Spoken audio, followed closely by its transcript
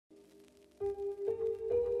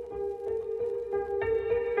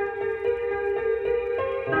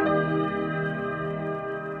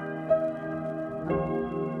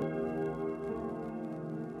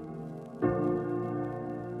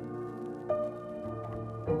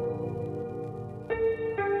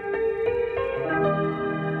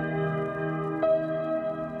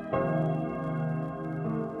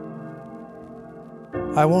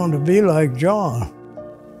I wanted to be like John.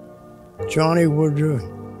 Johnny Woodruff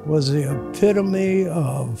was the epitome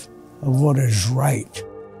of what is right.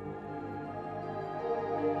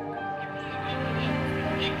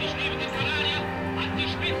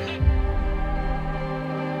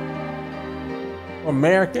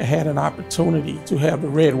 America had an opportunity to have the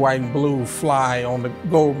red, white, and blue fly on the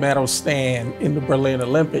gold medal stand in the Berlin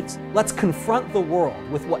Olympics. Let's confront the world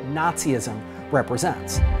with what Nazism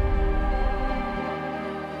represents.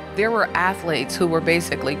 There were athletes who were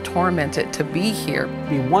basically tormented to be here.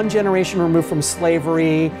 Be one generation removed from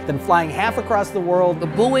slavery, then flying half across the world. The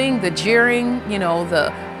booing, the jeering, you know,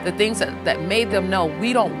 the things that made them know,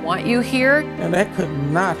 we don't want you here. And that could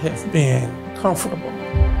not have been comfortable.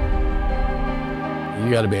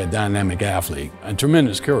 You got to be a dynamic athlete and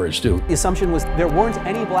tremendous courage, too. The assumption was there weren't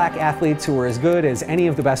any black athletes who were as good as any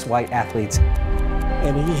of the best white athletes.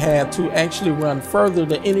 And he had to actually run further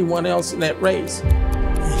than anyone else in that race.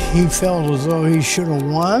 He felt as though he should have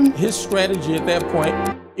won. His strategy at that point,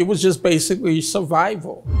 it was just basically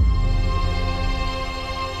survival.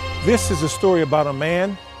 This is a story about a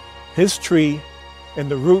man, his tree, and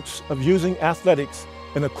the roots of using athletics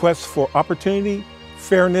in a quest for opportunity,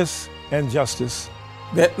 fairness, and justice.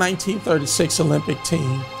 That 1936 Olympic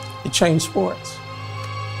team, it changed sports.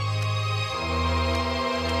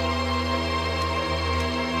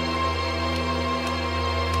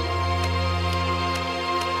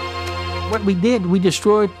 What we did, we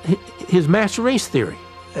destroyed his master race theory.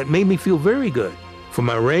 It made me feel very good for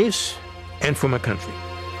my race and for my country.